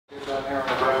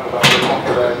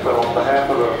today. So on behalf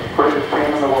of the greatest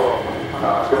team in the world,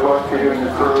 good luck to you and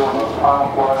your crew on the final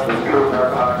flight of the true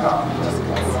American icon.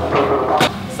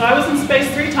 So I was in space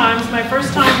 3 times. My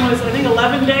first time was, I think,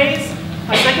 11 days.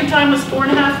 My second time was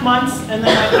 4.5 months, and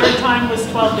then my third time was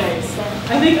 12 days.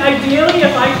 I think ideally,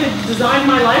 if I could design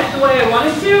my life the way I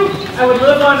wanted to, I would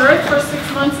live on Earth for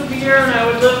 6 months of the year, and I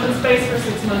would live in space for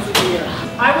 6 months of the year.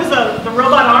 I was the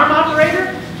robot arm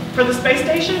operator for the space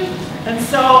station, and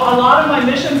so a lot of my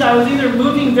missions, I was either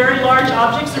moving very large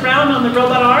objects around on the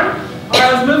robot arm, or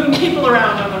I was moving people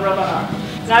around on the robot arm.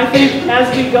 And I think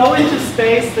as we go into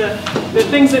space, the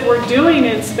things that we're doing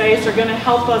in space are going to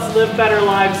help us live better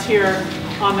lives here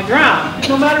on the ground.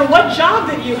 No matter what job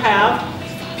that you have,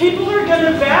 people are going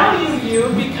to value you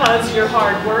because you're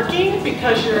hardworking,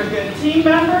 because you're a good team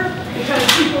member, because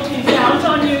people can count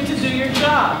on you to do your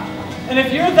job. And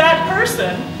if you're that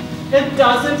person, it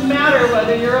doesn't matter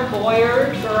whether you're a boy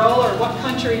or a girl, or what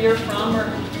country you're from,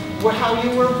 or how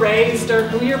you were raised, or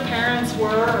who your parents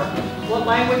were, or what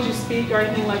language you speak, or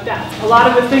anything like that. A lot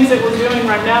of the things that we're doing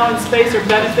right now in space are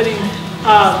benefiting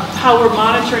how we're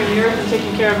monitoring the Earth and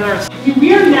taking care of the Earth.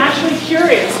 We are naturally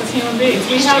curious as human beings.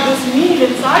 We have this need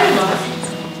inside of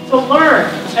us to learn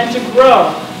and to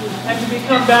grow and to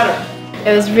become better.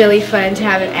 It was really fun to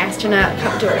have an astronaut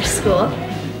come to our school.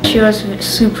 She was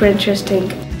super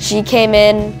interesting. She came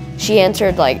in, she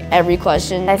answered like every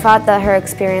question. I thought that her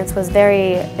experience was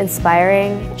very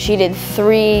inspiring. She did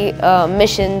 3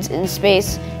 missions in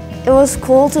space. It was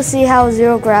cool to see how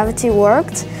zero gravity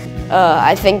worked.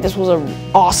 I think this was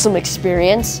an awesome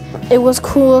experience. It was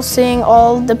cool seeing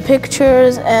all the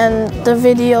pictures and the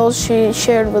videos she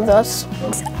shared with us.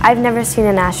 I've never seen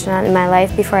an astronaut in my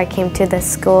life before I came to this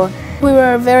school. We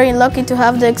were very lucky to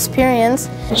have the experience.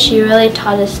 She really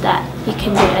taught us that you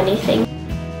can do anything.